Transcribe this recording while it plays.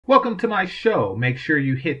Welcome to my show. Make sure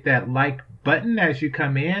you hit that like button as you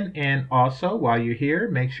come in, and also while you're here,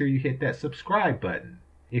 make sure you hit that subscribe button.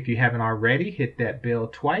 If you haven't already, hit that bell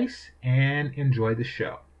twice and enjoy the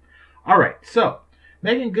show. All right, so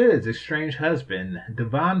Meagan Good's estranged husband,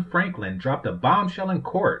 Devon Franklin, dropped a bombshell in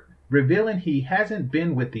court, revealing he hasn't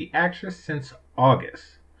been with the actress since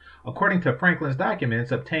August. According to Franklin's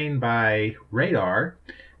documents obtained by Radar,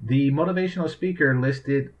 the motivational speaker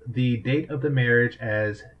listed the date of the marriage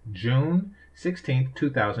as June 16,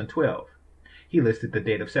 2012. He listed the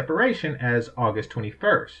date of separation as August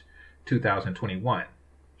 21st, 2021.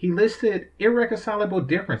 He listed irreconcilable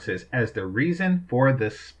differences as the reason for the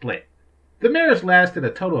split. The marriage lasted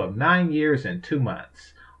a total of 9 years and 2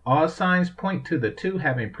 months. All signs point to the two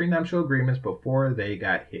having prenuptial agreements before they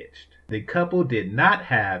got hitched. The couple did not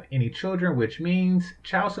have any children, which means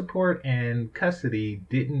child support and custody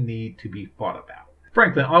didn't need to be fought about.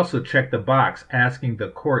 Franklin also checked the box asking the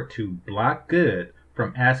court to block Good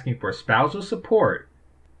from asking for spousal support,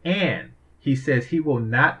 and he says he will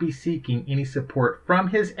not be seeking any support from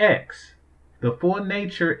his ex. The full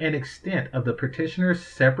nature and extent of the petitioner's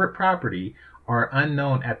separate property are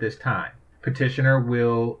unknown at this time. Petitioner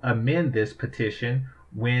will amend this petition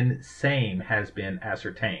when same has been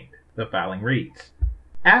ascertained. The filing reads,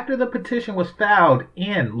 after the petition was filed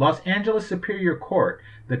in Los Angeles Superior Court,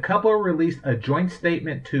 the couple released a joint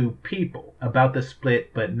statement to People about the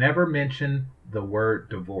split but never mentioned the word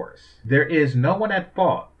divorce. There is no one at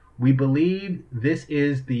fault. We believe this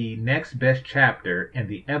is the next best chapter in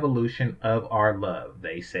the evolution of our love,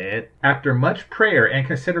 they said. After much prayer and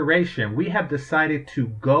consideration, we have decided to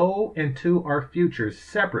go into our futures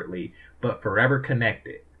separately but forever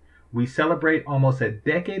connected. We celebrate almost a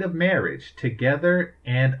decade of marriage together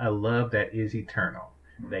and a love that is eternal,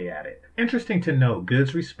 they added. Interesting to note,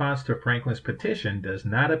 Good's response to Franklin's petition does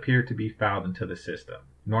not appear to be filed into the system.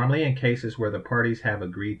 Normally, in cases where the parties have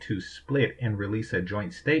agreed to split and release a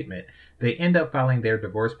joint statement, they end up filing their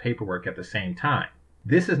divorce paperwork at the same time.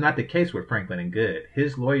 This is not the case with Franklin and Good.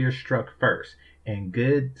 His lawyer struck first, and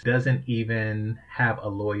Good doesn't even have a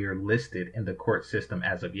lawyer listed in the court system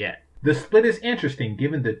as of yet. The split is interesting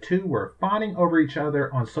given the two were fawning over each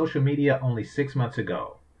other on social media only 6 months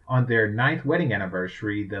ago. On their 9th wedding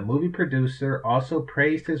anniversary, the movie producer also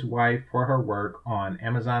praised his wife for her work on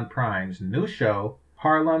Amazon Prime's new show,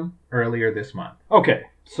 Harlem, earlier this month. Okay,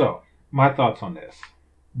 so my thoughts on this.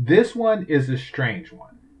 This one is a strange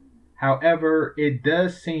one. However, it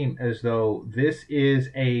does seem as though this is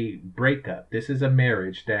a breakup. This is a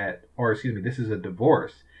marriage this is a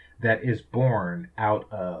divorce that is born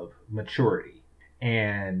out of maturity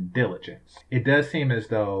and diligence. It does seem as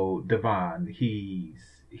though Devon,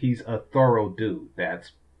 he's a thorough dude.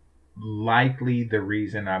 That's likely the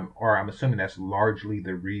reason I'm assuming that's largely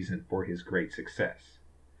the reason for his great success.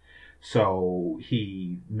 So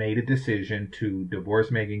he made a decision to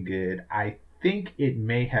divorce Meagan Good. I think it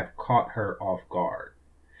may have caught her off guard.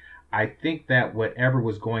 I think that whatever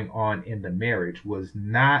was going on in the marriage was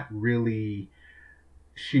not really,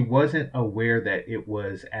 she wasn't aware that it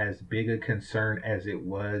was as big a concern as it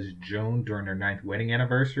was June during their 9th wedding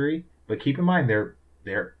anniversary. But keep in mind, they're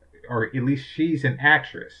or at least she's an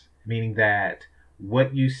actress, meaning that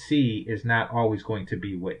what you see is not always going to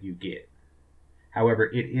be what you get. However,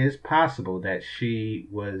 it is possible that she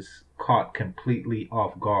was caught completely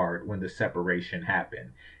off guard when the separation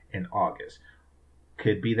happened in August.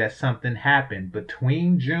 Could be that something happened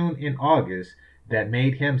between June and August that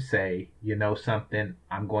made him say, you know something,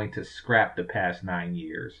 I'm going to scrap the past 9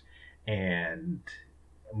 years and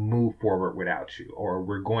move forward without you, or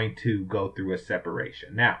we're going to go through a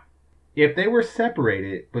separation. Now, if they were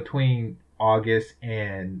separated between August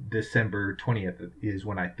and December 20th is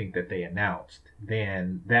when I think that they announced,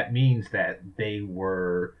 then that means that they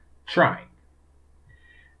were trying.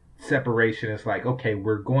 Separation is like, okay,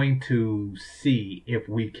 we're going to see if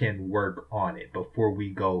we can work on it before we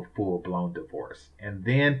go full-blown divorce. And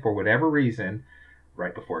then for whatever reason,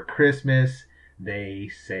 right before Christmas, Devon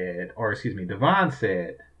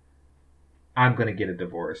said, I'm going to get a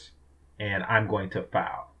divorce and I'm going to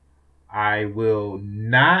file. I will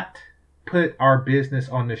not put our business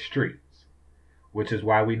on the streets, which is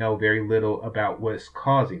why we know very little about what's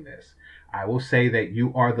causing this. I will say that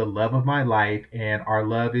you are the love of my life and our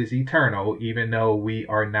love is eternal, even though we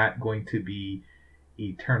are not going to be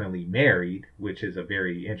eternally married, which is a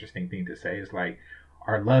very interesting thing to say. It's like,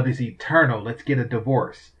 our love is eternal, let's get a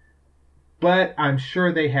divorce. But I'm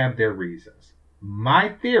sure they have their reasons. My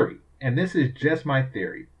theory, and this is just my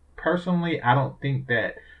theory, personally, I don't think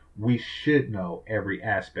that we should know every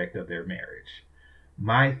aspect of their marriage.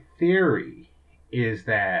 My theory is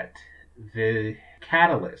that the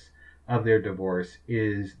catalyst of their divorce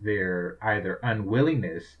is their either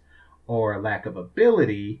unwillingness or lack of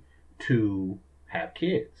ability to have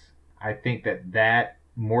kids. I think that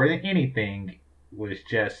more than anything was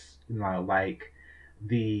just, like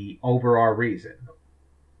the overall reason.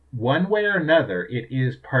 One way or another, it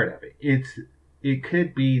is part of it. It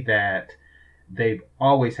could be that they've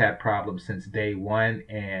always had problems since day one,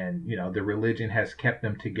 and the religion has kept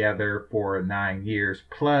them together for 9 years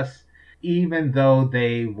plus, even though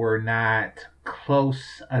they were not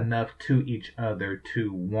close enough to each other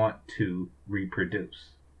to want to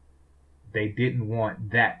reproduce. They didn't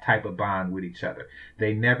want that type of bond with each other.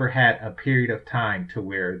 They never had a period of time to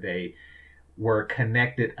where they were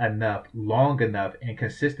connected enough, long enough, and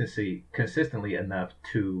consistently enough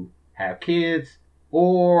to have kids,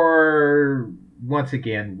 or once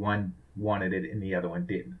again, one wanted it and the other one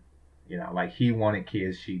didn't. Like he wanted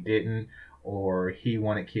kids, she didn't, or he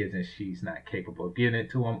wanted kids and she's not capable of giving it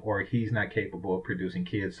to him, or he's not capable of producing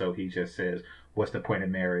kids, so he just says, what's the point of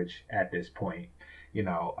marriage at this point?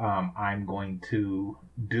 I'm going to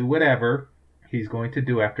do whatever he's going to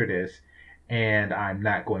do after this, and I'm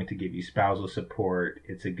not going to give you spousal support.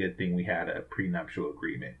 It's a good thing we had a prenuptial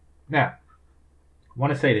agreement. Now, I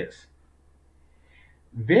want to say this.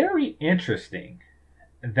 Very interesting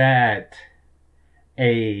that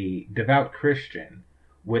a devout Christian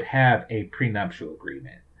would have a prenuptial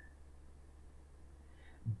agreement.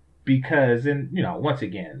 Because, and once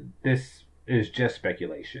again, this is just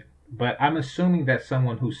speculation. But I'm assuming that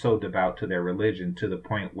someone who's so devout to their religion to the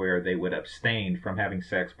point where they would abstain from having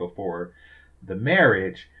sex before the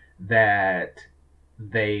marriage, that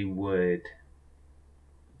they would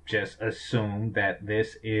just assume that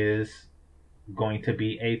this is going to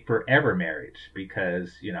be a forever marriage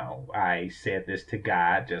because, I said this to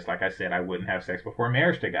God, just like I said I wouldn't have sex before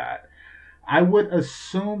marriage to God. I would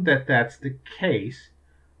assume that that's the case,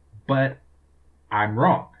 but I'm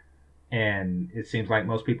wrong. And it seems like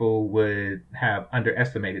most people would have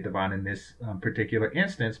underestimated Devon in this particular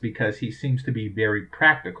instance because he seems to be very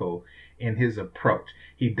practical in his approach.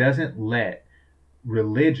 He doesn't let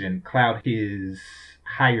religion cloud his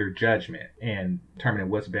higher judgment and determining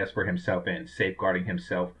what's best for himself and safeguarding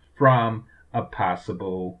himself from a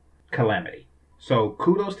possible calamity. So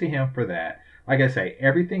kudos to him for that. Like I say,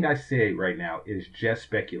 everything I say right now is just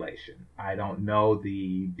speculation. I don't know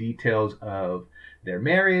the details of their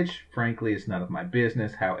marriage. Frankly, it's none of my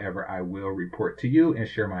business. However, I will report to you and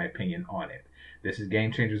share my opinion on it. This is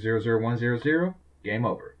Game Changer 00100. Game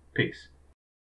over. Peace.